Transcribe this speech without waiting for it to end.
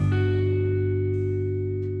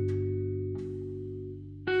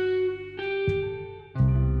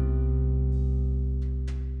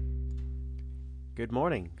good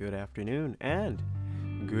morning, good afternoon, and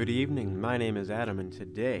good evening. My name is Adam, and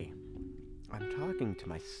today I'm talking to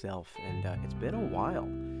myself, and it's been a while.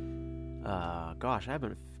 I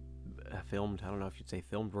haven't filmed, I don't know if you'd say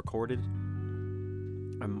filmed, recorded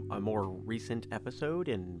a more recent episode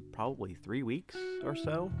in probably 3 weeks or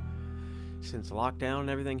so. Since lockdown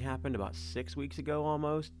and everything happened about 6 weeks ago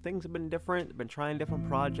almost, things have been different. I've been trying different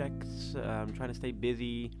projects, trying to stay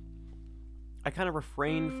busy. I kind of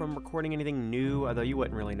refrained from recording anything new, although you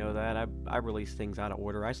wouldn't really know that. I release things out of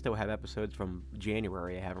order. I still have episodes from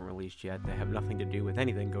January I haven't released yet that have nothing to do with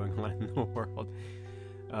anything going on in the world.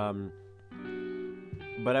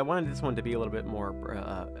 But I wanted this one to be a little bit more,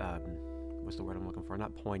 what's the word I'm looking for?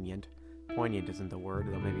 Not poignant. Poignant isn't the word,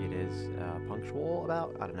 though maybe it is. Punctual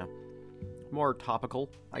about? I don't know. More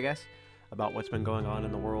topical, I guess, about what's been going on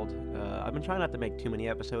in the world. I've been trying not to make too many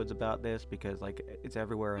episodes about this because, it's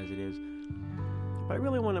everywhere as it is. But I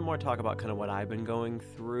really want to more talk about kind of what I've been going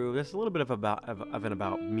through. This is a little bit of an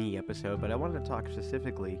about me episode, but I wanted to talk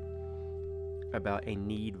specifically about a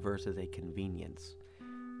need versus a convenience,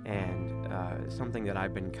 and something that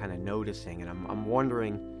I've been kind of noticing, and I'm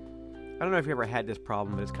wondering. I don't know if you ever had this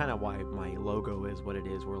problem, but it's kind of why my logo is what it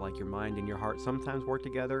is, where your mind and your heart sometimes work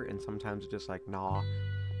together, and sometimes it's just nah,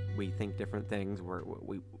 we think different things,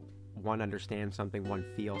 one understands something, one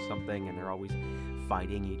feels something, and they're always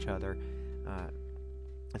fighting each other.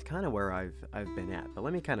 It's kind of where I've been at, but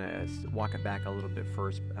let me kind of walk it back a little bit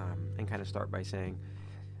first, and kind of start by saying,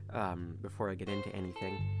 before I get into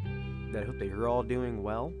anything, that I hope that you're all doing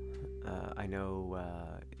well. I know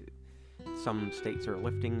some states are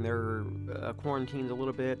lifting their quarantines a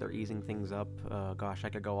little bit. They're easing things up. I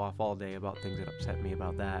could go off all day about things that upset me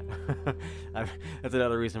about that. That's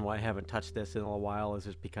another reason why I haven't touched this in a while, is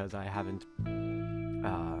just because I haven't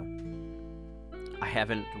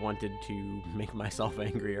wanted to make myself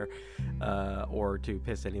angrier or to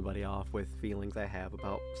piss anybody off with feelings I have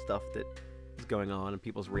about stuff that is going on and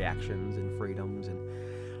people's reactions and freedoms and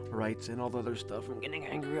rights and all the other stuff. I'm getting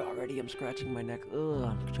angry already. I'm scratching my neck. Ugh,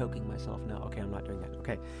 I'm choking myself now. Okay, I'm not doing that.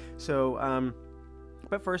 Okay, so,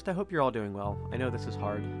 but first, I hope you're all doing well. I know this is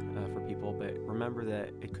hard for people, but remember that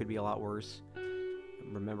it could be a lot worse.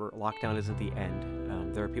 Remember, lockdown isn't the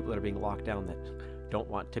end. There are people that are being locked down that don't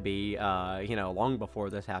want to be, long before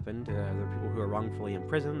this happened. There are people who are wrongfully in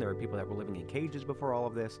prison. There are people that were living in cages before all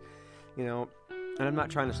of this, and I'm not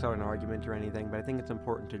trying to start an argument or anything, but I think it's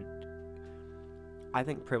important I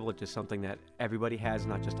think privilege is something that everybody has,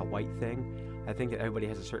 not just a white thing. I think that everybody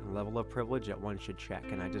has a certain level of privilege that one should check,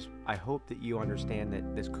 and I hope that you understand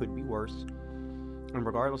that this could be worse. And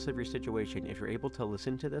regardless of your situation, if you're able to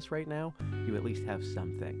listen to this right now, you at least have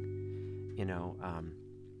something,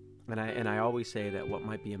 And I always say that what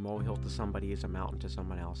might be a molehill to somebody is a mountain to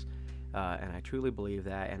someone else, and I truly believe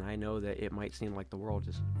that. And I know that it might seem like the world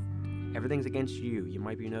everything's against you. You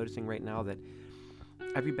might be noticing right now that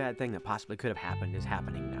every bad thing that possibly could have happened is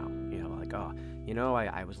happening now.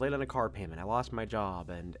 I was late on a car payment, I lost my job,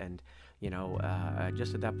 and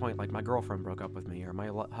just at that point, my girlfriend broke up with me, or my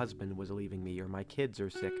husband was leaving me, or my kids are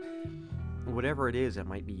sick. Whatever it is, it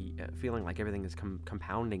might be feeling like everything is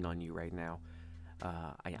compounding on you right now.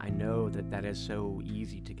 I know that is so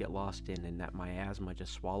easy to get lost in, and that my asthma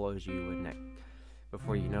just swallows you, and that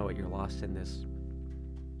before you know it, you're lost in this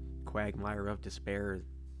quagmire of despair,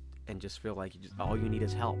 and just feel like all you need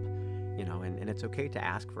is help, and it's okay to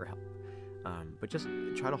ask for help, but just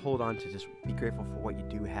try to hold on to, just be grateful for what you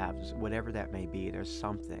do have, just whatever that may be. There's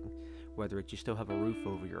something, whether it's you still have a roof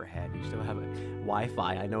over your head, you still have a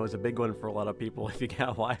Wi-Fi. I know is a big one for a lot of people if you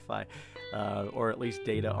got Wi-Fi, or at least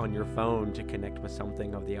data on your phone to connect with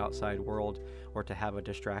something of the outside world, or to have a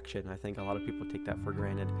distraction. I think a lot of people take that for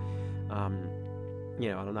granted. And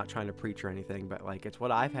I'm not trying to preach or anything, but it's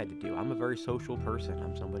what I've had to do. I'm a very social person.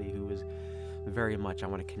 I'm somebody who is very much, I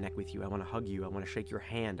want to connect with you. I want to hug you. I want to shake your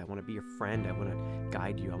hand. I want to be your friend. I want to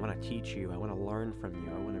guide you. I want to teach you. I want to learn from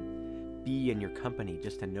you. I want to be in your company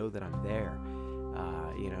just to know that I'm there.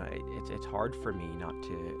 It's hard for me not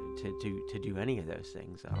to do any of those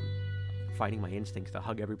things. Fighting my instincts to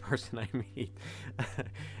hug every person I meet,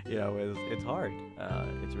 it's hard.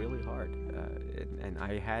 It's really hard. And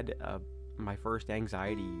I had my first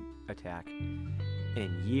anxiety attack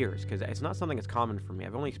in years, because it's not something that's common for me.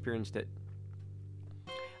 I've only experienced it,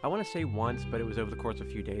 I want to say once, but it was over the course of a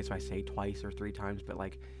few days, so I say twice or 3 times, but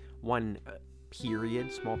one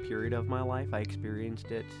small period of my life, I experienced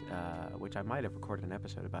it, which I might have recorded an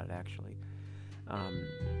episode about it actually,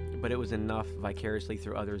 but it was enough vicariously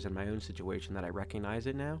through others in my own situation that I recognize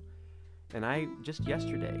it now. And I just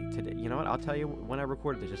today, you know what, I'll tell you when I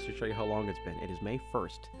recorded this, just to show you how long it's been. It is May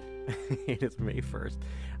 1st. It is May 1st.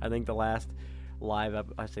 I think the last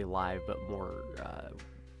I say live, but more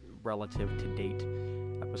relative to date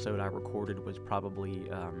episode I recorded was probably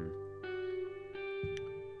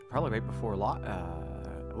right before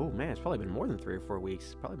it's probably been more than 3 or 4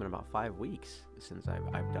 weeks. Probably been about 5 weeks since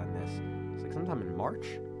I've done this. It's like sometime in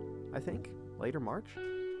March, I think, later March,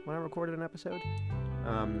 when I recorded an episode.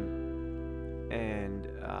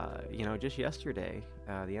 Just yesterday,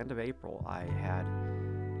 the end of April, I had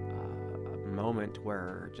a moment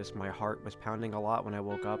where just my heart was pounding a lot when I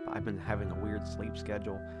woke up. I've been having a weird sleep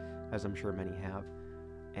schedule, as I'm sure many have,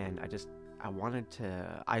 and I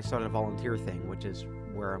started a volunteer thing, which is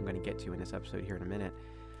where I'm going to get to in this episode here in a minute.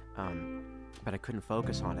 But I couldn't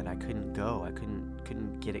focus on it. I couldn't go. I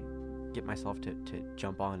couldn't get myself to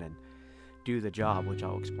jump on and do the job, which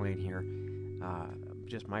I'll explain here.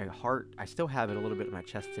 Just my heart, I still have it a little bit in my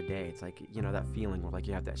chest today. It's like, that feeling where like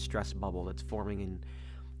you have that stress bubble that's forming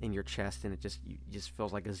in your chest, and it just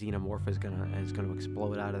feels like a xenomorph is gonna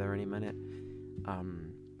explode out of there any minute.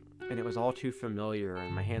 And it was all too familiar,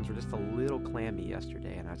 and my hands were just a little clammy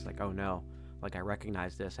yesterday, and I was like, oh no, like I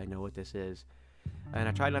recognize this, I know what this is. And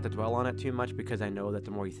I tried not to dwell on it too much, because I know that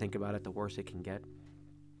the more you think about it, the worse it can get.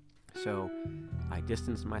 So I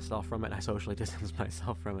distanced myself from it. I socially distanced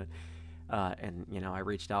myself from it. I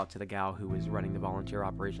reached out to the gal who was running the volunteer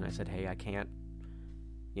operation. I said, hey, I can't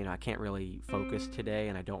really focus today,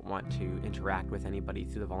 and I don't want to interact with anybody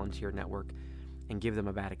through the volunteer network and give them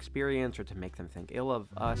a bad experience or to make them think ill of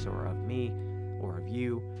us or of me or of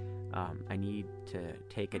you. I need to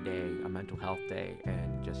take a mental health day,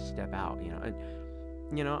 and just step out,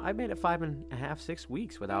 I made it 5.5, 6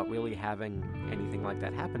 weeks without really having anything like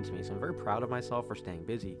that happen to me. So I'm very proud of myself for staying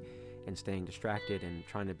busy and staying distracted and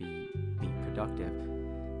trying to be productive.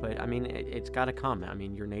 But it's got to come.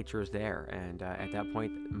 Your nature is there, and at that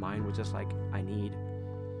point, mine was just like, I need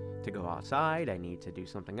to go outside. I need to do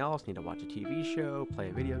something else. Need to watch a TV show, play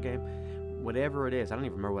a video game, whatever it is. I don't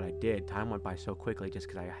even remember what I did. Time went by so quickly just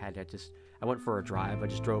because I went for a drive. I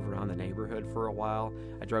just drove around the neighborhood for a while.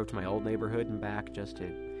 I drove to my old neighborhood and back just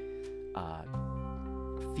to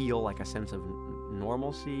feel like a sense of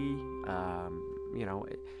normalcy.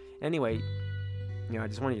 Anyway, I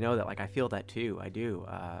just wanted you to know that, like, I feel that too. I do.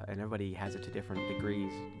 And everybody has it to different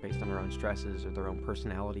degrees based on their own stresses or their own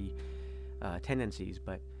personality tendencies.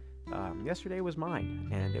 But yesterday was mine,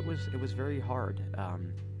 and it was very hard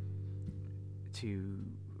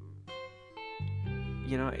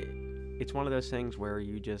it's one of those things where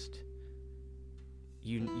you just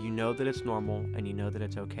you know that it's normal, and you know that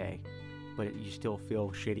it's okay, but you still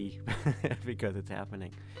feel shitty because it's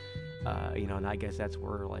happening. And I guess that's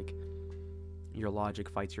where, like, your logic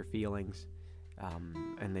fights your feelings,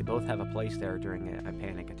 and they both have a place there during a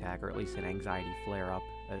panic attack, or at least an anxiety flare-up,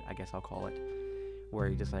 I guess I'll call it, where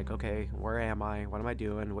you're just like, okay, where am I? What am I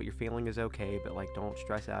doing? What you're feeling is okay, but, like, don't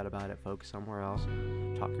stress out about it. Focus somewhere else.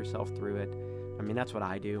 Talk yourself through it. That's what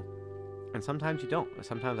I do. And sometimes you don't.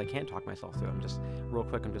 Sometimes I can't talk myself through it. I'm just, real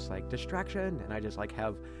quick, I'm just like, distraction, and I just, like,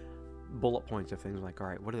 have bullet points of things like, all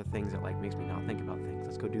right, what are the things that, like, makes me not think about things?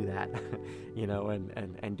 Let's go do that,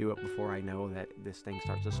 and do it before I know that this thing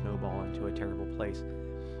starts to snowball into a terrible place.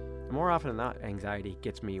 And more often than not, anxiety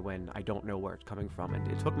gets me when I don't know where it's coming from, and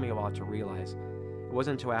it took me a while to realize. It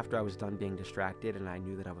wasn't until after I was done being distracted and I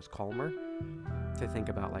knew that I was calmer to think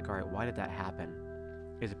about, like, all right, why did that happen?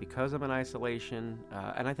 Is it because I'm in isolation?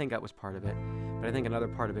 And I think that was part of it. But I think another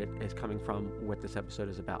part of it is coming from what this episode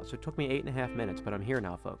is about. So it took me 8.5 minutes, but I'm here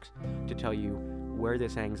now, folks, to tell you where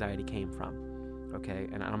this anxiety came from. Okay?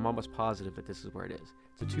 And I'm almost positive that this is where it is.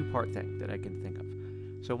 It's a 2-part thing that I can think of.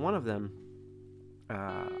 So one of them,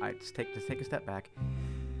 I just take a step back.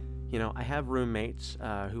 I have roommates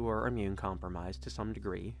who are immune compromised to some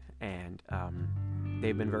degree, and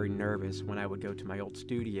they've been very nervous when I would go to my old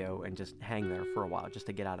studio and just hang there for a while just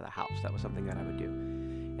to get out of the house. That was something that I would do.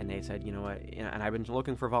 And they said, you know what, and I've been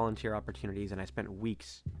looking for volunteer opportunities, and I spent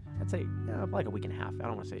weeks, I'd say like a week and a half. I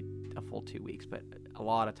don't want to say a full 2 weeks, but a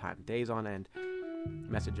lot of time, days on end,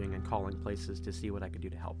 messaging and calling places to see what I could do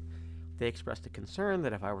to help. They expressed a concern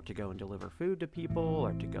that if I were to go and deliver food to people,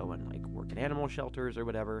 or to go and, like, work in animal shelters or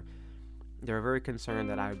whatever, they were very concerned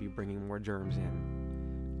that I would be bringing more germs in,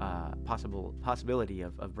 possibility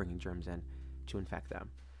of bringing germs in to infect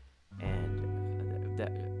them, and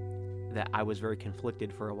that I was very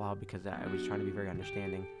conflicted for a while because I was trying to be very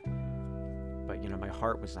understanding, but my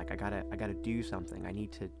heart was like, I gotta do something. I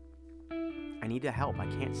need to help. I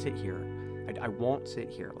can't sit here. I won't sit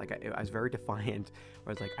here. Like, I was very defiant. I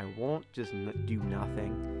was like, I won't just do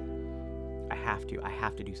nothing. I have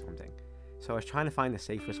to do something. So I was trying to find the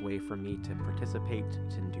safest way for me to participate,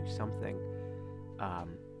 to do something.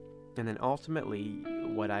 And then ultimately,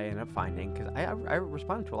 what I ended up finding, because I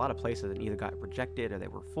responded to a lot of places and either got rejected or they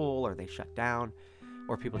were full or they shut down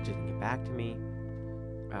or people just didn't get back to me,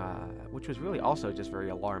 which was really also just very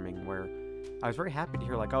alarming, where I was very happy to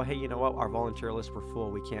hear like, oh, hey, you know what? Our volunteer lists were full.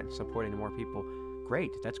 We can't support any more people.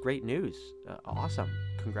 Great. That's great news. Awesome.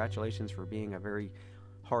 Congratulations for being a very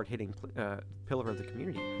hard-hitting pillar of the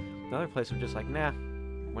community. Another place was just like, nah,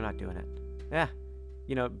 we're not doing it. Yeah.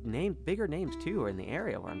 You know, bigger names too are in the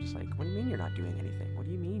area where I'm just like, what do you mean you're not doing anything? What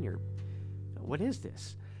do you mean what is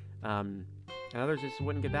this? And others just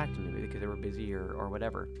wouldn't get back to me because they were busy or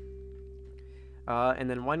whatever. And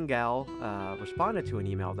then one gal responded to an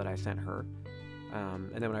email that I sent her.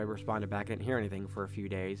 And then when I responded back, I didn't hear anything for a few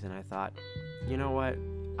days. And I thought, you know what?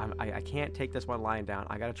 I can't take this one lying down.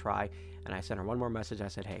 I got to try. And I sent her one more message. I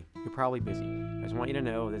said, hey, you're probably busy. I just want you to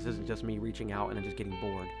know this isn't just me reaching out and then just getting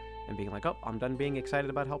bored and being like, oh, I'm done being excited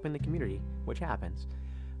about helping the community, which happens.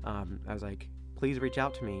 I was like, please reach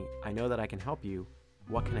out to me. I know that I can help you.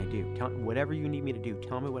 What can I do? Whatever you need me to do,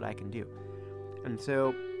 tell me what I can do. And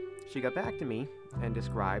so she got back to me and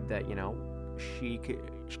described that, you know, she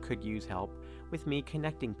could use help with me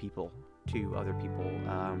connecting people to other people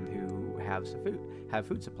who have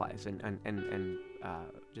food supplies and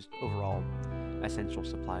just overall essential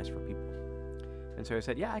supplies for people. And so I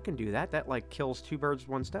said, yeah, I can do that. That like kills two birds with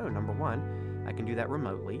one stone. Number one, I can do that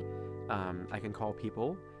remotely. I can call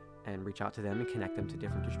people and reach out to them and connect them to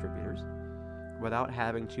different distributors without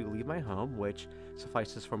having to leave my home, which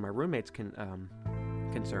suffices for my roommate's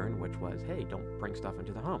concern, which was, hey, don't bring stuff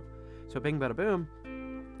into the home. So bing, bada, boom,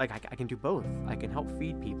 like I can do both. I can help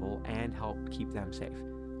feed people and help keep them safe.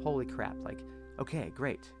 Holy crap, like, okay,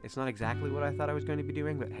 great. It's not exactly what I thought I was going to be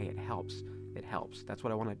doing, but hey, it helps. It helps. That's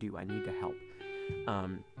what I want to do. I need to help.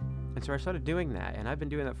 And so I started doing that, and I've been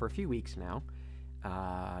doing that for a few weeks now.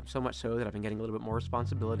 So much so that I've been getting a little bit more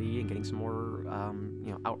responsibility and getting some more,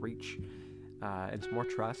 outreach and some more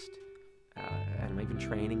trust. And I'm even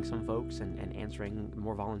training some folks and answering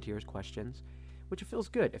more volunteers' questions, which it feels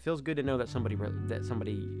good. It feels good to know that somebody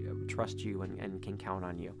trusts you and can count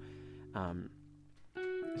on you.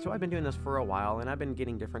 So I've been doing this for a while, and I've been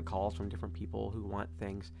getting different calls from different people who want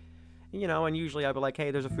things. You know, and usually I'll be like,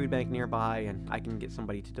 hey, there's a food bank nearby, and I can get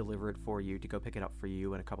somebody to deliver it for you, to go pick it up for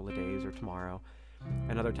you in a couple of days or tomorrow.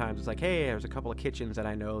 And other times it's like, hey, there's a couple of kitchens that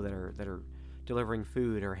I know that are delivering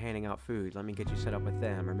food or handing out food. Let me get you set up with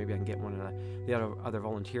them, or maybe I can get one of the other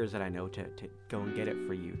volunteers that I know to go and get it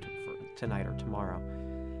for you for tonight or tomorrow.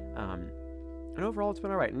 And overall, it's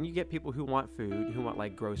been all right. And you get people who want food, who want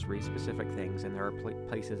like grocery specific things, and there are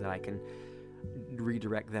places that I can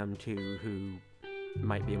redirect them to who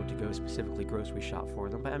might be able to go specifically grocery shop for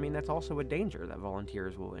them. But I mean, that's also a danger that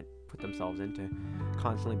volunteers will put themselves into,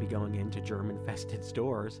 constantly be going into germ-infested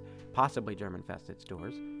stores, possibly germ-infested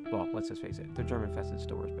stores. Well, let's just face it, they're germ-infested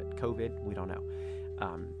stores, but COVID, we don't know.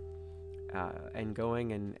 And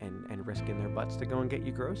going and risking their butts to go and get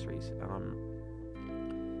you groceries.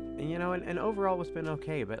 And you know, and overall it's been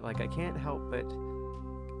okay, but like I can't help but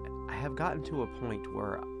I have gotten to a point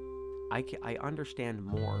where I understand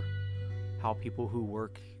more how people who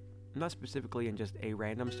work, not specifically in just a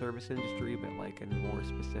random service industry, but like in more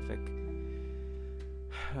specific,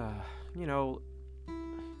 you know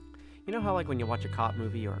how like when you watch a cop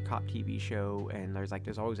movie or a cop TV show, and there's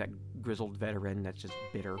always that grizzled veteran that's just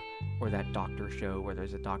bitter, or that doctor show where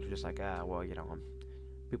there's a doctor just like, well, you know,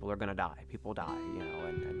 people are gonna die, people die, you know,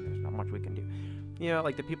 and there's not much we can do. You know,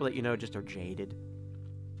 like the people that you know just are jaded.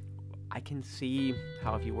 I can see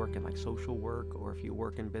how if you work in like social work, or if you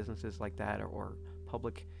work in businesses like that, or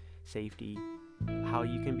public safety, how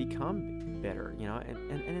you can become bitter, you know,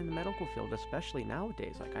 and in the medical field, especially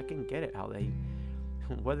nowadays, like I can get it, how they,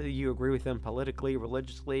 whether you agree with them politically,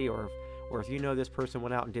 religiously, or if you know this person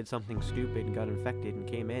went out and did something stupid and got infected and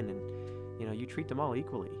came in, and you know, you treat them all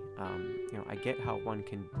equally. You know, I get how one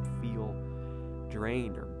can feel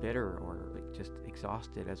drained or bitter or like just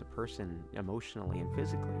exhausted as a person emotionally and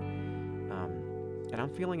physically. And I'm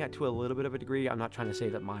feeling that to a little bit of a degree. I'm not trying to say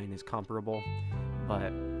that mine is comparable,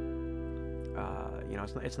 but you know,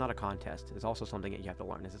 it's not a contest. It's also something that you have to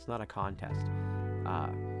learn. It's not a contest.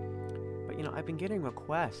 But you know, I've been getting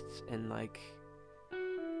requests, and like,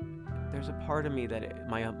 there's a part of me that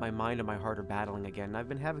my mind and my heart are battling again. And I've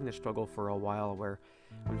been having this struggle for a while, where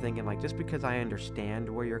I'm thinking like, just because I understand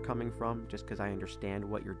where you're coming from, just because I understand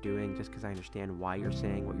what you're doing, just because I understand why you're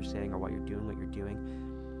saying what you're saying or why you're doing what you're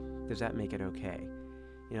doing, does that make it okay?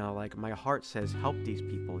 You know, like my heart says, help these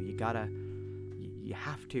people. You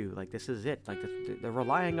have to, like, this is it. Like, they're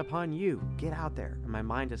relying upon you. Get out there. And my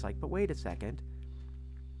mind is like, but wait a second.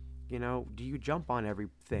 You know, do you jump on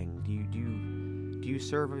everything? Do do you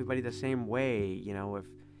serve everybody the same way? You know,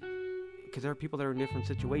 because there are people that are in different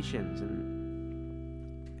situations,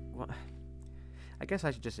 and well, I guess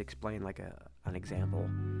I should just explain like an example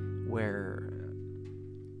where.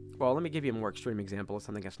 Well, let me give you a more extreme example of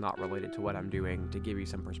something that's not related to what I'm doing to give you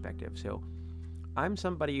some perspective. So, I'm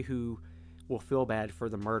somebody who will feel bad for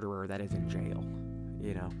the murderer that is in jail,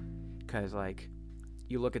 you know, because like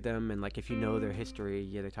you look at them and like if you know their history,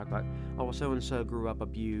 they talk about, oh, well, so and so grew up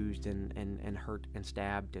abused and hurt and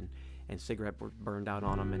stabbed and cigarette burned out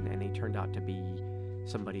on him, and he turned out to be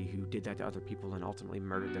somebody who did that to other people and ultimately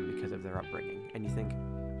murdered them because of their upbringing. And you think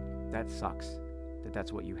that sucks.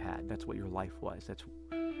 That's what you had. That's what your life was. That's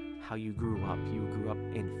how you grew up. You grew up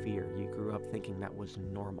in fear. You grew up thinking that was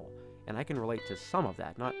normal. And I can relate to some of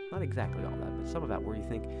that, not exactly all that, but some of that where you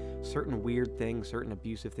think certain weird things, certain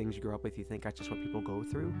abusive things you grew up with, you think that's just what people go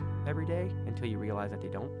through every day until you realize that they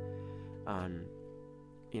don't.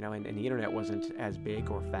 You know, and the internet wasn't as big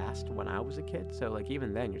or fast when I was a kid, so like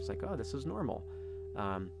even then you're just like, oh, this is normal.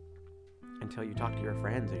 Until you talk to your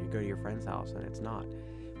friends or you go to your friend's house and it's not.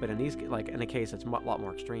 But in these, like in a case that's a lot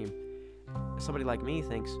more extreme, somebody like me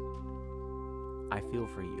thinks, I feel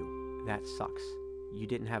for you. That sucks. You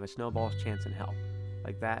didn't have a snowball's chance in hell.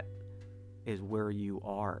 Like that is where you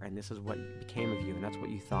are, and this is what became of you, and that's what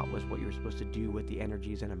you thought was what you were supposed to do with the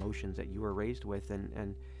energies and emotions that you were raised with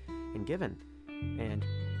and given. And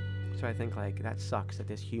so I think like that sucks that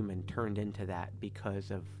this human turned into that because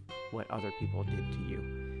of what other people did to you.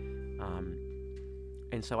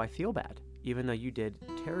 And so I feel bad, even though you did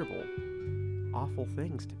terrible, awful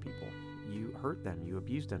things to people. You hurt them, you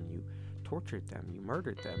abused them, you tortured them, you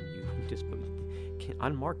murdered them, you just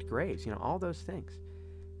unmarked graves, you know, all those things.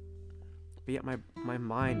 But yet my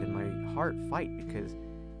mind and my heart fight, because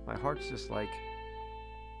my heart's just like,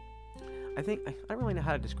 I don't really know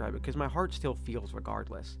how to describe it, because my heart still feels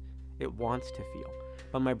regardless. It wants to feel.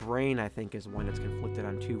 But my brain, I think, is one that's conflicted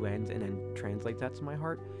on two ends and then translates that to my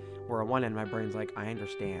heart. Where on one end, my brain's like, I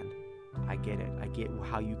understand. I get it. I get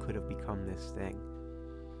how you could have become this thing.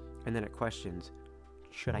 And then it questions,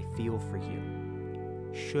 should I feel for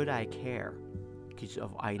you? Should I care? Because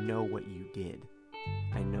I know what you did.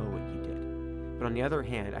 I know what you did. But on the other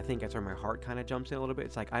hand, I think that's where my heart kind of jumps in a little bit.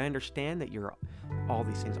 It's like, I understand that you're all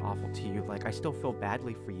these things awful to you. Like, I still feel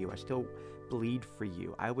badly for you. I still bleed for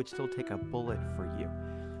you. I would still take a bullet for you,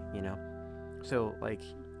 you know? So, like,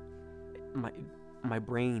 my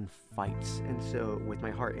brain fights, and so with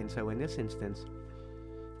my heart. And so in this instance,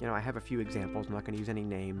 you know, I have a few examples. I'm not going to use any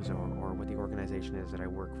names or what the organization is that I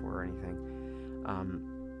work for or anything.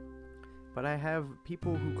 But I have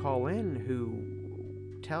people who call in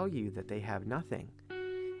who tell you that they have nothing.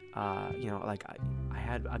 You know, like I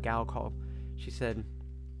had a gal call. She said,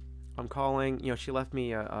 I'm calling, you know, she left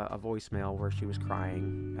me a voicemail where she was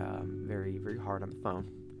crying very, very hard on the phone.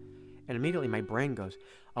 And immediately my brain goes,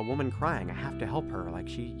 a woman crying, I have to help her. Like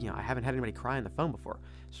I haven't had anybody cry on the phone before.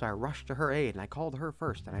 So I rushed to her aid and I called her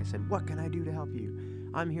first. And I said, what can I do to help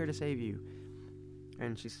you? I'm here to save you.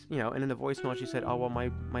 And she's, you know, and in the voicemail she said, oh, well,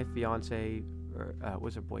 my fiance, or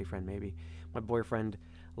was her boyfriend maybe. My boyfriend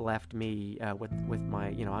left me with my,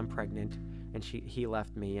 you know, I'm pregnant. And he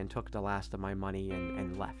left me and took the last of my money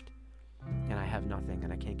and left. And I have nothing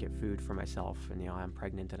and I can't get food for myself. And, you know, I'm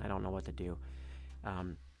pregnant and I don't know what to do.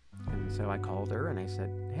 And so I called her and I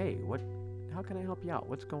said, hey, how can I help you out?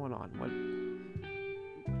 What's going on?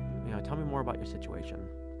 You know, tell me more about your situation.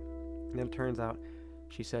 And then it turns out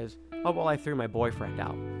she says, oh, well, I threw my boyfriend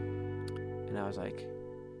out. And I was like,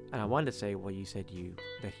 and I wanted to say, well, you said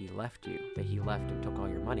that he left and took all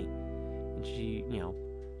your money. And she, you know,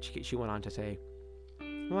 she went on to say,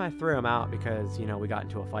 well, I threw him out because, you know, we got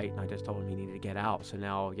into a fight and I just told him he needed to get out. So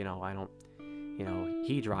now, you know, I don't, you know,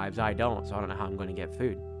 he drives, I don't, so I don't know how I'm going to get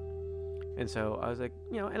food. And so I was like,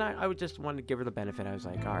 you know, and I would just want to give her the benefit. I was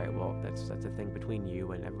like, all right, well, that's a thing between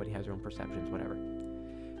you, and everybody has their own perceptions, whatever.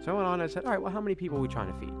 So I went on and I said, all right, well, how many people are we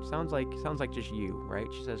trying to feed? Sounds like just you, right?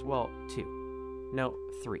 She says, well, 2. No,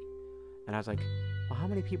 3. And I was like, well, how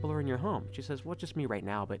many people are in your home? She says, well, just me right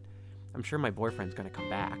now, but I'm sure my boyfriend's going to come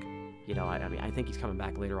back. You know, I mean, I think he's coming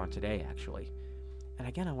back later on today, actually. And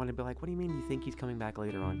again, I want to be like, what do you mean you think he's coming back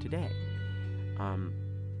later on today?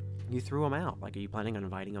 You threw him out. Like, are you planning on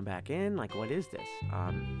inviting him back in? Like, what is this?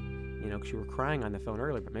 You know, 'cause she were crying on the phone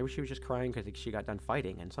earlier, but maybe she was just crying because she got done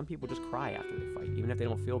fighting. And some people just cry after they fight, even if they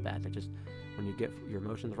don't feel bad. They just, when you get your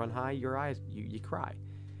emotions run high, your eyes, you cry.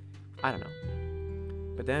 I don't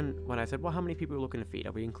know. But then when I said, well, how many people are you looking to feed?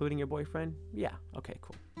 Are we including your boyfriend? Yeah. Okay,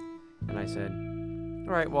 cool. And I said,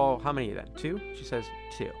 all right, well, how many then? 2? She says,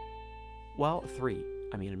 2. Well, 3.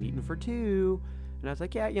 I mean, I'm eating for 2. And I was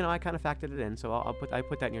like, yeah, I kind of factored it in, so I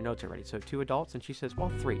put that in your notes already. So 2 adults, and she says,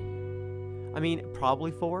 well, 3. I mean,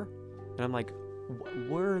 probably 4. And I'm like,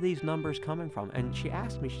 where are these numbers coming from? And she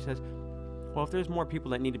asked me, she says, well, if there's more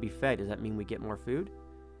people that need to be fed, does that mean we get more food?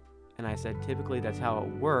 And I said, typically that's how it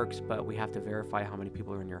works, but we have to verify how many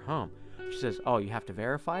people are in your home. She says, oh, you have to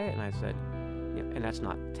verify it? And I said, yeah, and that's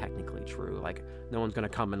not technically true. Like, no one's gonna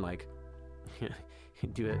come and like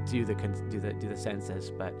do the census,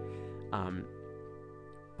 but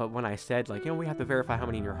when I said, like, we have to verify how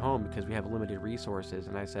many in your home because we have limited resources,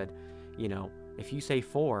 and I said, if you say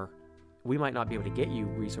 4, we might not be able to get you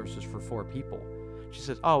resources for 4 people. She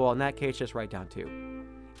says, oh, well, in that case, just write down 2.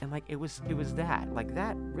 And like, it was that, like,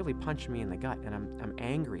 that really punched me in the gut, and I'm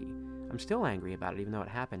angry. I'm still angry about it, even though it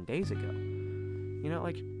happened days ago.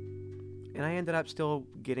 And I ended up still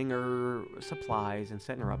getting her supplies and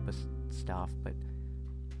setting her up with stuff, but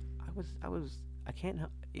I can't,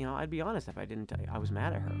 I'd be honest if I didn't, I was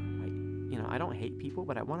mad at her. I don't hate people,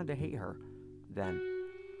 but I wanted to hate her then.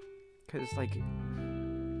 Because, like,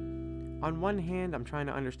 on one hand, I'm trying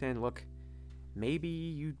to understand, look, maybe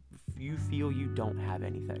you feel you don't have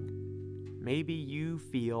anything. Maybe you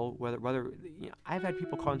feel, whether I've had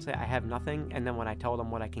people call and say, I have nothing, and then when I tell them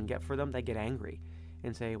what I can get for them, they get angry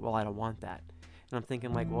and say, well, I don't want that. And I'm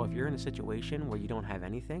thinking, like, well, if you're in a situation where you don't have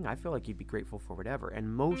anything, I feel like you'd be grateful for whatever. And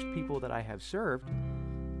most people that I have served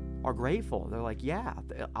are grateful. They're like, yeah,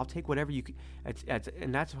 I'll take whatever you can.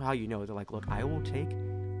 And that's how you know. They're like, look, I will take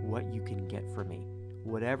what you can get for me.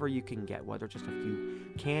 Whatever you can get, whether it's just a few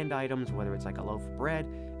canned items, whether it's like a loaf of bread.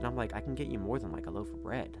 And I'm like, I can get you more than like a loaf of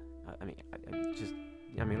bread.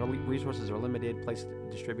 Resources are limited.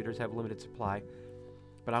 Distributors have limited supply.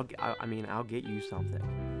 But I'll get you something.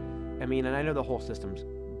 And I know the whole system's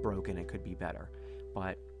broken. It could be better.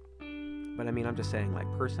 But I'm just saying,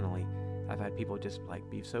 like, personally, I've had people just, like,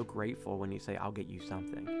 be so grateful when you say, I'll get you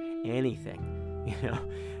something. Anything,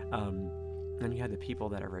 Then you have the people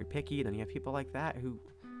that are very picky. Then you have people like that who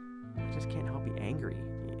just can't help be angry.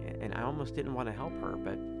 And I almost didn't want to help her.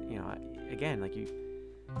 But, again, like,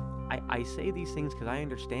 I say these things because I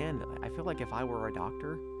understand. I feel like if I were a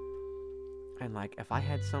doctor, and, like, if I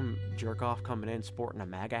had some jerk-off coming in sporting a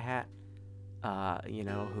MAGA hat,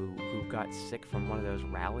 who got sick from one of those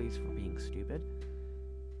rallies for being stupid,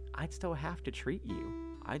 I'd still have to treat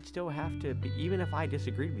you. I'd still have to, even if I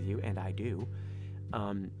disagreed with you, and I do,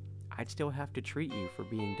 I'd still have to treat you for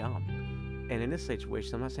being dumb. And in this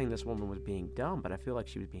situation, I'm not saying this woman was being dumb, but I feel like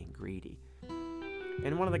she was being greedy.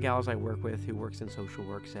 And one of the gals I work with who works in social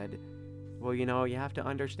work said, well, you have to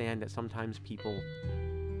understand that sometimes people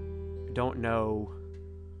don't know,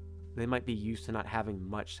 they might be used to not having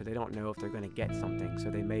much, so they don't know if they're going to get something, so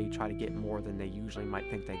they may try to get more than they usually might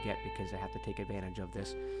think they get because they have to take advantage of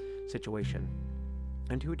this situation.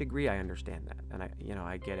 And to a degree, I understand that, and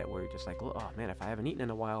I get it, where you're just like, oh man, if I haven't eaten in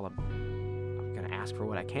a while, I'm going to ask for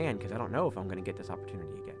what I can because I don't know if I'm going to get this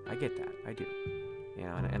opportunity again. I get that, I do,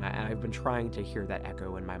 and I've been trying to hear that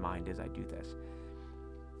echo in my mind as I do this.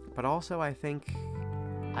 But also, I think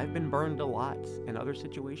I've been burned a lot in other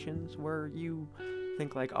situations where you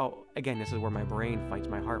think, like, oh, again, this is where my brain fights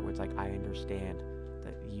my heart, where it's like, I understand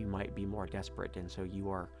that you might be more desperate, and so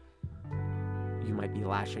you might be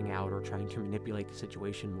lashing out or trying to manipulate the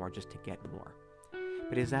situation more just to get more.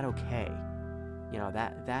 But is that okay?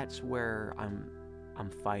 That's where I'm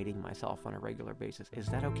fighting myself on a regular basis. Is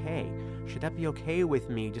that okay? Should that be okay with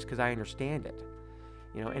me just because I understand it?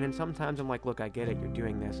 And then sometimes I'm like, look, I get it, you're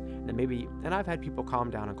doing this. And then and I've had people calm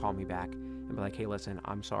down and call me back and be like, hey, listen,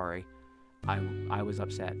 I'm sorry. I was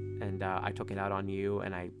upset, and I took it out on you,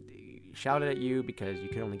 and I shouted at you because you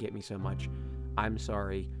could only get me so much. I'm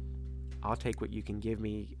sorry. I'll take what you can give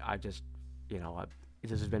me. I just,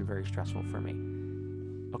 this has been very stressful for me.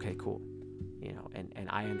 Okay, cool. And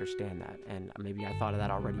I understand that. And maybe I thought of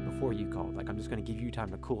that already before you called. Like, I'm just going to give you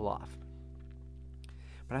time to cool off.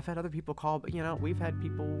 But I've had other people call, but, we've had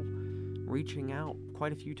people reaching out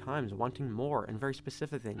quite a few times, wanting more and very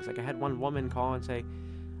specific things. Like, I had one woman call and say,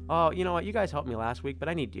 oh, you know what, you guys helped me last week, but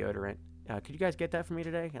I need deodorant. Could you guys get that for me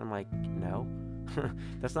today? And I'm like, no.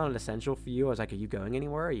 That's not an essential for you. I was like, are you going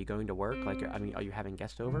anywhere? Are you going to work? Like, are you having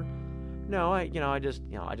guests over? No, I just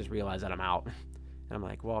realized that I'm out. And I'm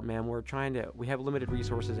like, well, man, we have limited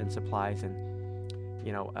resources and supplies, and,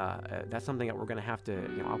 that's something that we're going to have to,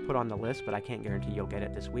 I'll put on the list, but I can't guarantee you'll get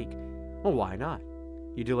it this week. Well, why not?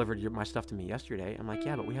 You delivered my stuff to me yesterday. I'm like,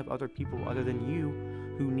 yeah, but we have other people other than you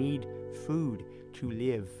who need food to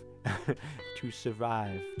live, to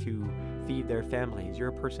survive, to feed their families. You're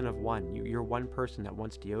a person of one. You're one person that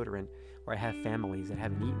wants deodorant, where I have families that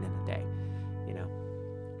haven't eaten in a day,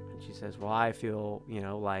 she says, well, I feel,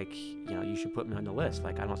 like, you should put me on the list.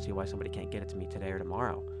 Like, I don't see why somebody can't get it to me today or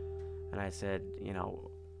tomorrow. And I said,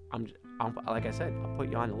 I'm like I said, I'll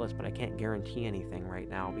put you on the list, but I can't guarantee anything right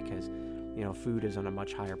now because, food is on a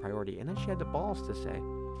much higher priority. And then she had the balls to say,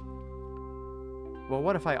 well,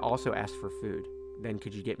 what if I also asked for food? Then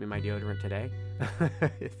could you get me my deodorant today?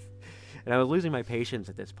 And I was losing my patience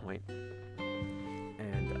at this point.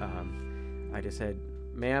 And I just said,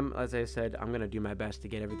 ma'am, as I said, I'm going to do my best to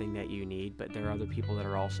get everything that you need, but there are other people that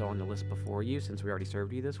are also on the list before you since we already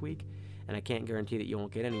served you this week, and I can't guarantee that you'll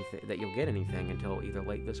get anything until either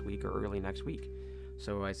late this week or early next week.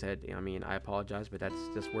 So I said, I apologize, but that's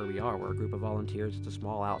just where we are. We're a group of volunteers. It's a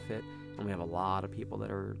small outfit, and we have a lot of people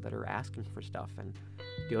that are asking for stuff, and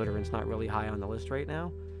deodorant's not really high on the list right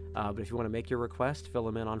now. But if you want to make your request, fill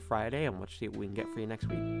them in on Friday, and we'll see what we can get for you next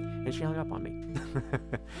week. And she hung up on me,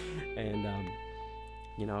 and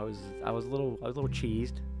I was a little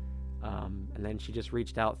cheesed, and then she just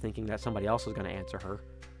reached out thinking that somebody else was going to answer her,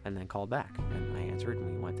 and then called back, and I answered,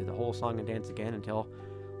 and we went through the whole song and dance again until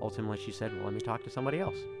ultimately she said, well, let me talk to somebody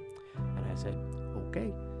else. And I said,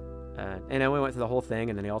 okay. And then we went through the whole thing,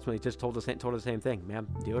 and then they ultimately just told us the same thing. Ma'am,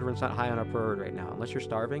 deodorant's not high on our priority right now. Unless you're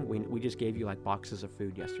starving, we just gave you like boxes of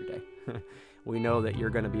food yesterday. We know that you're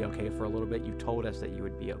going to be okay for a little bit. You told us that you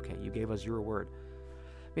would be okay. You gave us your word.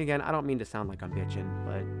 Again, I don't mean to sound like I'm bitching,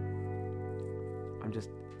 but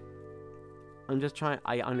I'm just trying.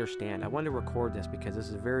 I understand. I wanted to record this because this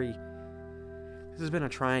has been a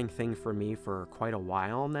trying thing for me for quite a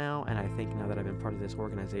while now, and I think now that I've been part of this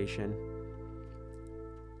organization,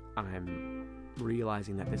 I'm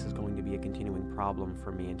realizing that this is going to be a continuing problem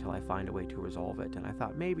for me until I find a way to resolve it. And I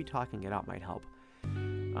thought maybe talking it out might help.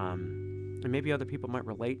 And maybe other people might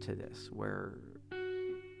relate to this, where,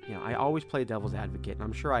 I always play devil's advocate, and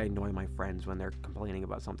I'm sure I annoy my friends when they're complaining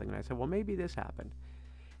about something. And I said, well, maybe this happened.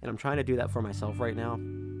 And I'm trying to do that for myself right now,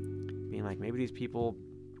 being like, maybe these people,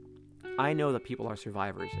 I know that people are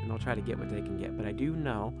survivors, and they'll try to get what they can get. But I do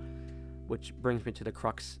know, which brings me to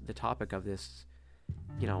the topic of this,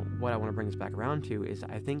 what I want to bring this back around to is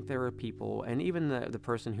I think there are people, and even the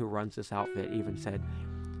person who runs this outfit even said,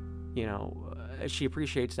 she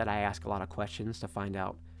appreciates that I ask a lot of questions to find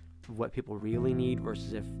out what people really need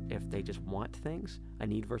versus if they just want things, a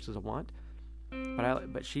need versus a want.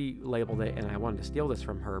 But she labeled it, and I wanted to steal this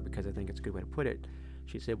from her because I think it's a good way to put it.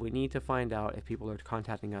 She said, we need to find out if people are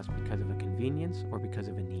contacting us because of a convenience or because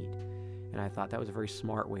of a need. And I thought that was a very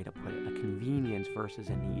smart way to put it, a convenience versus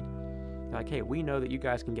a need. Like, hey, we know that you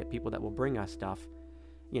guys can get people that will bring us stuff.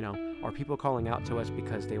 Are people calling out to us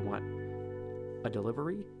because they want a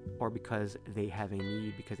delivery or because they have a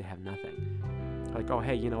need because they have nothing? Like, oh,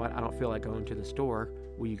 hey, you know what? I don't feel like going to the store.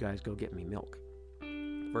 Will you guys go get me milk?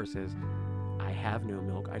 Versus, I have no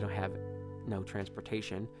milk. I don't have no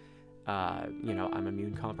transportation. I'm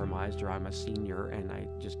immune compromised, or I'm a senior and I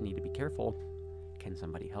just need to be careful. Can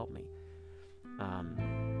somebody help me?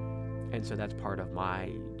 And so that's part of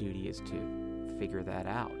my duty, is to figure that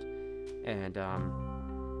out. And,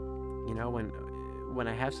 when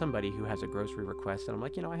I have somebody who has a grocery request, and I'm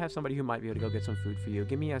like, I have somebody who might be able to go get some food for you.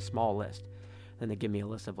 Give me a small list. Then they give me a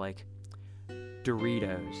list of like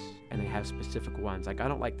Doritos, and they have specific ones. Like, I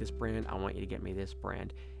don't like this brand. I want you to get me this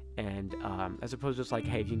brand. And as opposed to just like,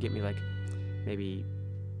 hey, if you can get me like maybe,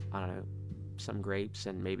 I don't know, some grapes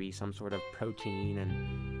and maybe some sort of protein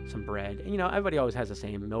and some bread. And, everybody always has the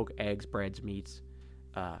same: milk, eggs, breads, meats,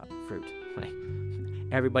 fruit. Like,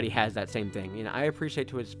 everybody has that same thing. I appreciate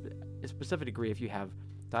to a specific degree if you have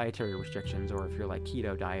dietary restrictions, or if you're like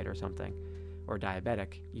keto diet or something, or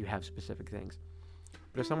diabetic, you have specific things.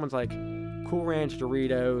 But if someone's like Cool Ranch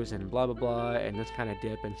Doritos and blah, blah, blah, and this kind of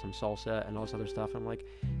dip and some salsa and all this other stuff, I'm like,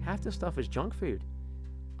 half this stuff is junk food.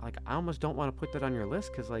 Like, I almost don't want to put that on your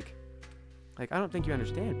list because, like, I don't think you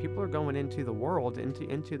understand. People are going into the world,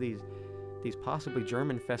 into these possibly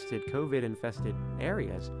germ-infested, COVID-infested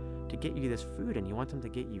areas to get you this food, and you want them to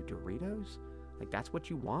get you Doritos? Like, that's what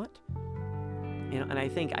you want? And I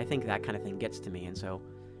think that kind of thing gets to me, and so...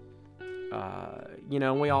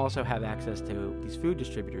 we also have access to these food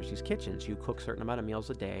distributors, these kitchens who cook a certain amount of meals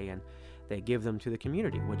a day, and they give them to the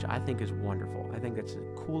community, which I think is wonderful. I think that's the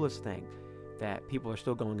coolest thing, that people are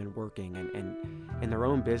still going and working and in their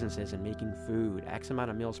own businesses and making food, X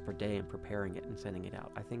amount of meals per day, and preparing it and sending it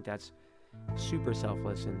out. I think that's super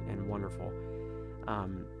selfless and wonderful.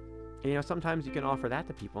 Sometimes you can offer that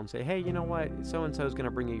to people and say, hey, you know what? So-and-so is going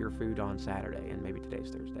to bring you your food on Saturday, and maybe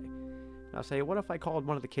today's Thursday. I'll say, what if I called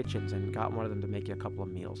one of the kitchens and got one of them to make you a couple of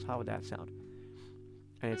meals? How would that sound?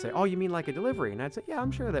 And they'd say, oh, you mean like a delivery? And I'd say, yeah,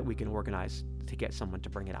 I'm sure that we can organize to get someone to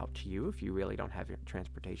bring it out to you if you really don't have your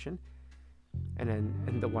transportation.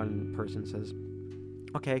 And the one person says,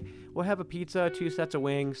 okay, we'll have a pizza, 2 sets of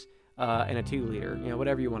wings, and a 2-liter,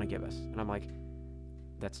 whatever you want to give us. And I'm like,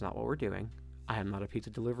 that's not what we're doing. I am not a pizza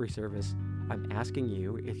delivery service. I'm asking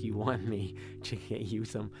you if you want me to get you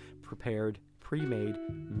some prepared, pre-made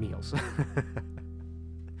meals.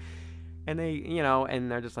 And they,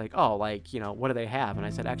 and they're just like, oh, what do they have? And I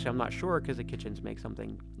said, actually, I'm not sure, because the kitchens make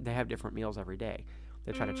they have different meals every day.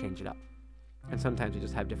 They try to change it up. And sometimes they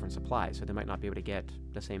just have different supplies, so they might not be able to get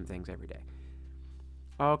the same things every day.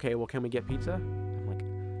 Okay, well, can we get pizza? I'm like,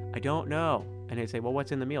 I don't know. And they say, well,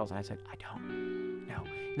 what's in the meals? And I said, I don't know.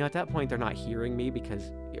 At that point, they're not hearing me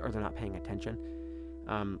or they're not paying attention.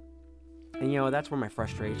 And that's where my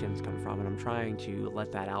frustrations come from. And I'm trying to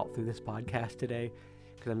let that out through this podcast today,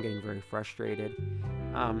 because I'm getting very frustrated.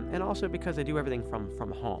 And also because I do everything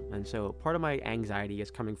from home. And so part of my anxiety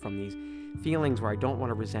is coming from these feelings where I don't want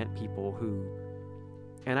to resent people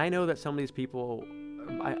and I know that some of these people,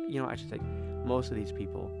 I should say most of these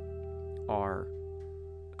people are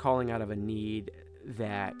calling out of a need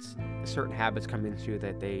that certain habits come into,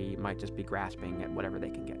 that they might just be grasping at whatever they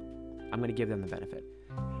can get. I'm going to give them the benefit.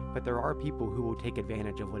 But there are people who will take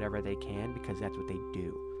advantage of whatever they can, because that's what they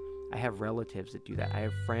do. I have relatives that do that. I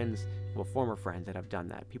have friends, former friends that have done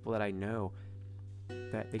that. People that I know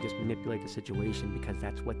that they just manipulate the situation because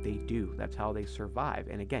that's what they do. That's how they survive.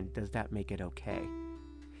 And again, does that make it okay?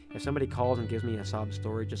 If somebody calls and gives me a sob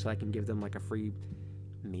story just so I can give them a free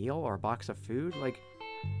meal or a box of food,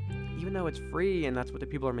 even though it's free and that's what the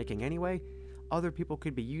people are making anyway, other people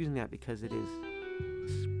could be using that because it is,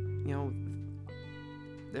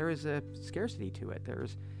 there is a scarcity to it.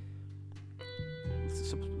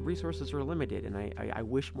 Resources are limited, and I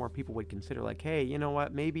wish more people would consider, hey, you know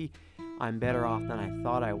what, maybe I'm better off than I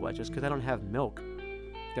thought I was. Just because I don't have milk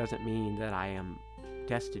doesn't mean that I am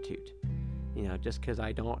destitute. Just because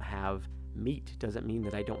I don't have meat doesn't mean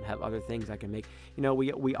that I don't have other things I can make.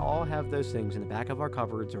 We all have those things in the back of our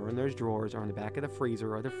cupboards, or in those drawers, or in the back of the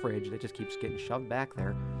freezer or the fridge that just keeps getting shoved back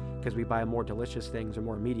there because we buy more delicious things or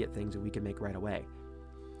more immediate things that we can make right away.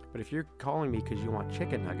 But if you're calling me because you want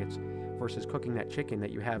chicken nuggets versus cooking that chicken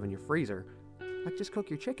that you have in your freezer, just cook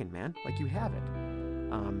your chicken, man. You have it.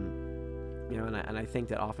 And I think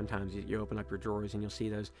that oftentimes you open up your drawers and you'll see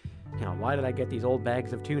those, why did I get these old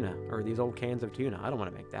bags of tuna or these old cans of tuna? I don't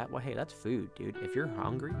want to make that. Well, hey, that's food, dude. If you're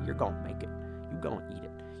hungry, you're going to make it. You go and eat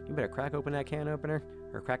it. You better crack open that can opener,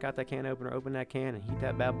 or crack out that can opener, open that can, and heat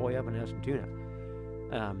that bad boy up and have some tuna.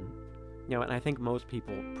 And I think most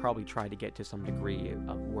people probably try to get to some degree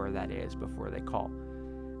of where that is before they call.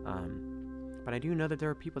 But I do know that there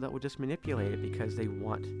are people that will just manipulate it because they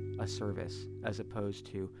want a service as opposed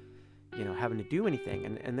to, having to do anything.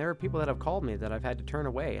 And there are people that have called me that I've had to turn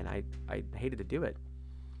away, and I hated to do it.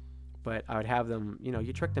 But I would have them,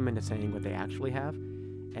 you trick them into saying what they actually have.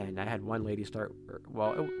 And I had one lady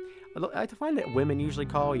I find that women usually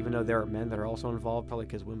call, even though there are men that are also involved, probably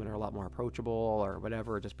because women are a lot more approachable or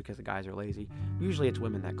whatever, just because the guys are lazy. Usually it's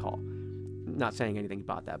women that call. Not saying anything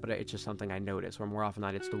about that, but it's just something I notice, where more often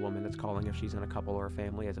than not it's the woman that's calling if she's in a couple or a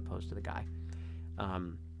family, as opposed to the guy.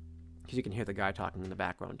 Because you can hear the guy talking in the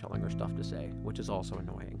background telling her stuff to say, which is also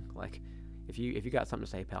annoying. If you got something to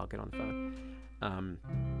say, pal, get on the phone.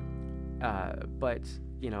 But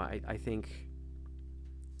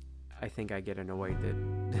I think I get annoyed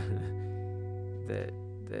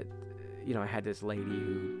that I had this lady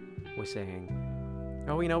who was saying,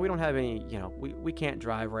 oh, we don't have any, we can't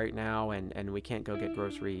drive right now, and we can't go get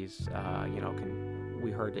groceries.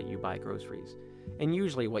 We heard that you buy groceries. And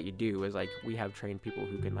usually what you do is we have trained people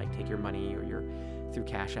who can take your money or your through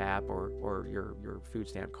Cash App or your food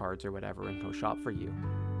stamp cards or whatever and go shop for you.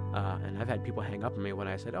 And I've had people hang up on me when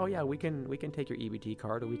I said, oh yeah, we can take your EBT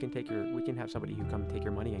card, or we can have somebody who come take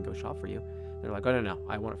your money and go shop for you. And they're like, oh no,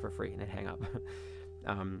 I want it for free, and they'd hang up.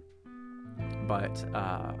 But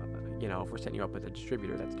if we're setting you up with a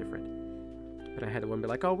distributor, that's different. But I had the woman be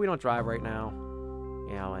like, oh, we don't drive right now,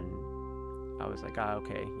 and I was like,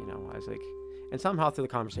 okay, I was like, and somehow through the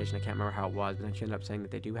conversation, I can't remember how it was, but then she ended up saying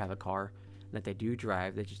that they do have a car, and that they do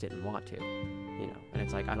drive, they just didn't want to, and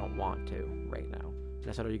it's I don't want to right now. And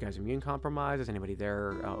I said, are you guys immune compromised? Is anybody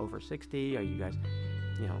there over 60? Are you guys,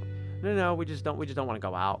 no, we just don't want to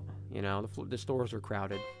go out. The stores are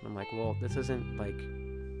crowded. And I'm like, well, this isn't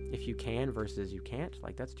if you can versus you can't.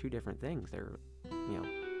 That's two different things. They're,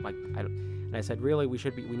 and I said, really, we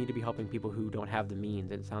need to be helping people who don't have the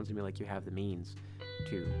means. And it sounds to me like you have the means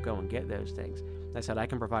to go and get those things. And I said, I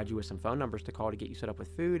can provide you with some phone numbers to call to get you set up with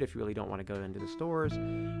food if you really don't want to go into the stores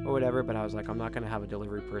or whatever. But I was like, I'm not going to have a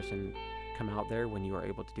delivery person come out there when you are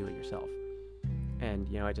able to do it yourself. And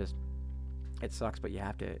it sucks, but you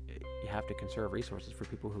have to conserve resources for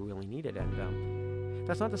people who really need it. And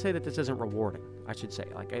that's not to say that this isn't rewarding. I should say,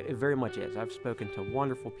 like, it very much is. I've spoken to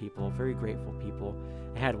wonderful people, very grateful people.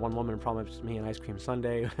 I had one woman promise me an ice cream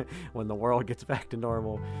sundae when the world gets back to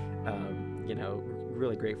normal.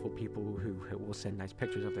 Really grateful people who will send nice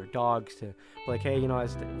pictures of their dogs to, like, hey,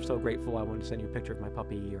 I'm so grateful. I wanted to send you a picture of my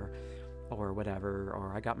puppy or whatever.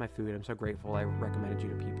 Or I got my food. I'm so grateful. I recommended you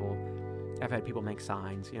to people. I've had people make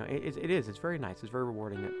signs. It's very nice. It's very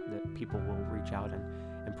rewarding that people will reach out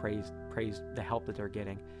and praise the help that they're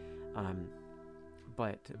getting.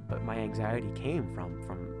 But my anxiety came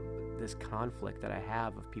from this conflict that I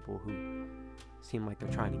have of people who seem like they're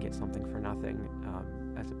trying to get something for nothing,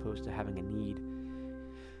 as opposed to having a need.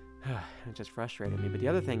 It just frustrated me. But the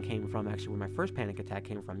other thing came from actually when my first panic attack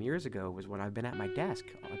came from years ago was when I've been at my desk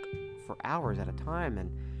like for hours at a time,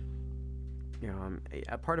 and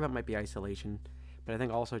a part of it might be isolation, but I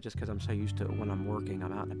think also just because I'm so used to when I'm working,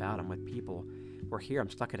 I'm out and about, I'm with people. Where here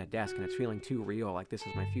I'm stuck at a desk and it's feeling too real, like this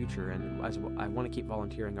is my future. And as I want to keep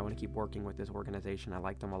volunteering, I want to keep working with this organization. I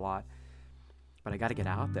like them a lot, but I got to get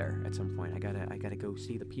out there at some point. I gotta go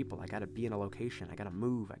see the people. I gotta be in a location. I gotta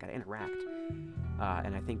move. I gotta interact.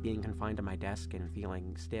 And I think being confined to my desk and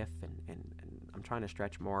feeling stiff and I'm trying to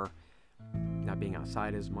stretch more, not being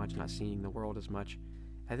outside as much, not seeing the world as much.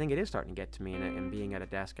 I think it is starting to get to me, and being at a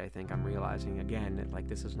desk, I think I'm realizing again that, like,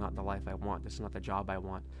 this is not the life I want. This is not the job I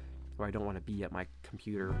want, or I don't want to be at my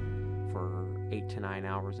computer for 8 to 9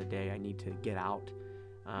 hours a day. I need to get out,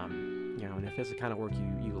 and if it's the kind of work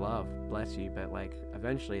you love, bless you, but like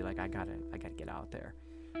eventually, like I gotta get out there.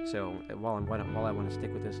 So while I want to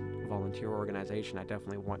stick with this volunteer organization, I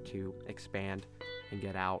definitely want to expand and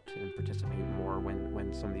get out and participate more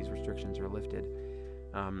when some of these restrictions are lifted.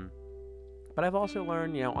 But I've also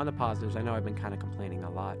learned, on the positives, I know I've been kind of complaining a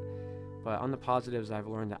lot, but on the positives, I've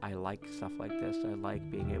learned that I like stuff like this. I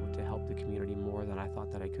like being able to help the community more than I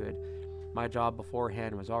thought that I could. My job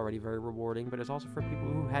beforehand was already very rewarding, but it's also for people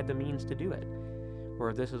who had the means to do it.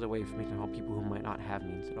 Or this is a way for me to help people who might not have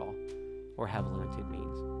means at all, or have limited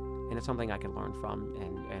means. And it's something I can learn from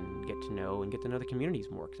and get to know the communities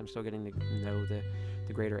more, because I'm still getting to know the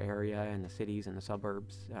greater area and the cities and the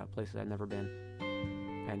suburbs, places I've never been.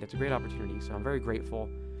 And it's a great opportunity, so I'm very grateful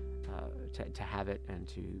to have it and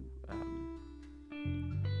to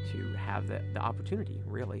have the opportunity,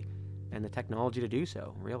 really, and the technology to do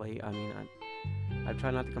so, really. I mean, I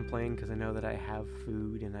try not to complain because I know that I have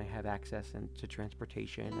food and I have access to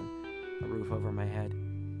transportation and a roof over my head,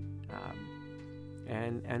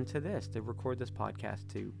 and to record this podcast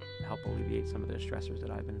to help alleviate some of the stressors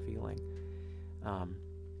that I've been feeling.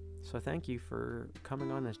 So thank you for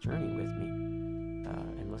coming on this journey with me.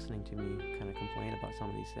 And listening to me kind of complain about some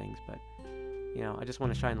of these things, but I just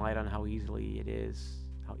want to shine light on how easily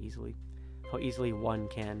one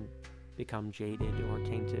can become jaded or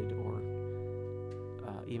tainted or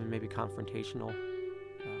even maybe confrontational.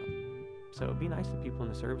 So be nice to people in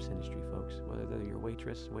the service industry, folks, whether they're your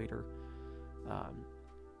waitress, waiter,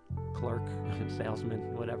 clerk,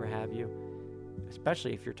 salesman, whatever have you,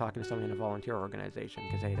 especially if you're talking to somebody in a volunteer organization,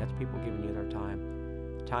 because hey, that's people giving you their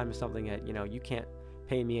time. Time is something that you can't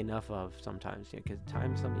pay me enough of sometimes, because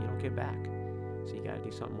time is something you don't get back, so you got to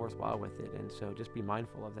do something worthwhile with it. And so just be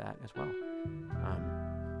mindful of that as well.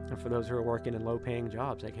 And for those who are working in low-paying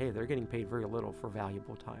jobs, like, hey, they're getting paid very little for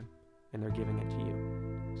valuable time, and they're giving it to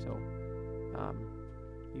you. So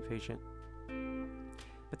be patient.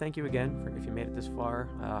 But thank you again if you made it this far.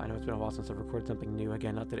 I know it's been a while since I've recorded something new.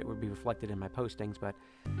 Again, not that it would be reflected in my postings, but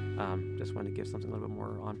just wanted to give something a little bit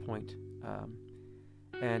more on point.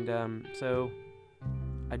 So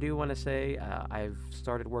I do want to say I've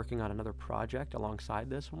started working on another project alongside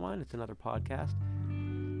this one. It's another podcast.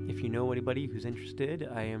 If you know anybody who's interested,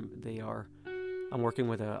 I'm working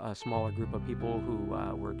with a smaller group of people who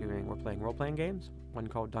we're playing role-playing games. One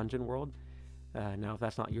called Dungeon World. Now, if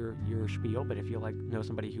that's not your spiel, but if you know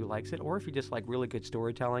somebody who likes it, or if you just like really good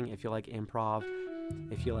storytelling, if you like improv,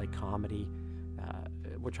 if you like comedy,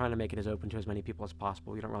 we're trying to make it as open to as many people as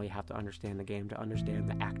possible. You don't really have to understand the game to understand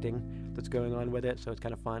the acting that's going on with it, so it's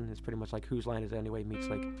kind of fun. It's pretty much like Whose Line Is It Anyway meets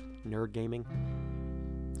like nerd gaming.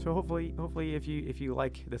 So hopefully if you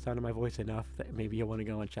like the sound of my voice enough, that maybe you'll want to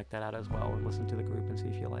go and check that out as well and listen to the group and see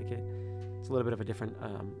if you like it. It's a little bit of a different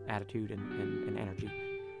attitude and energy.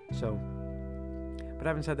 So, but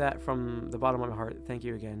having said that, from the bottom of my heart, thank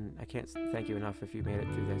you again. I can't thank you enough if you made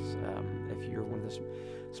it through this. If you're one of this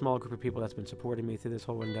small group of people that's been supporting me through this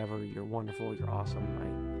whole endeavor, you're wonderful. You're awesome.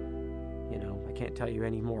 I can't tell you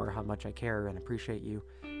any more how much I care and appreciate you,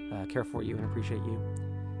 care for you and appreciate you.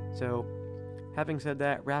 So, having said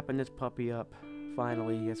that, wrapping this puppy up,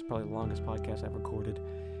 finally, it's probably the longest podcast I've recorded.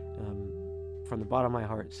 From the bottom of my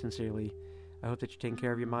heart, sincerely, I hope that you're taking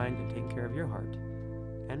care of your mind and taking care of your heart.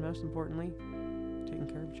 And most importantly, taking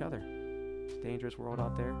care of each other. It's a dangerous world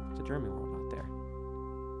out there. It's a German world out there.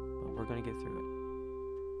 But we're going to get through it.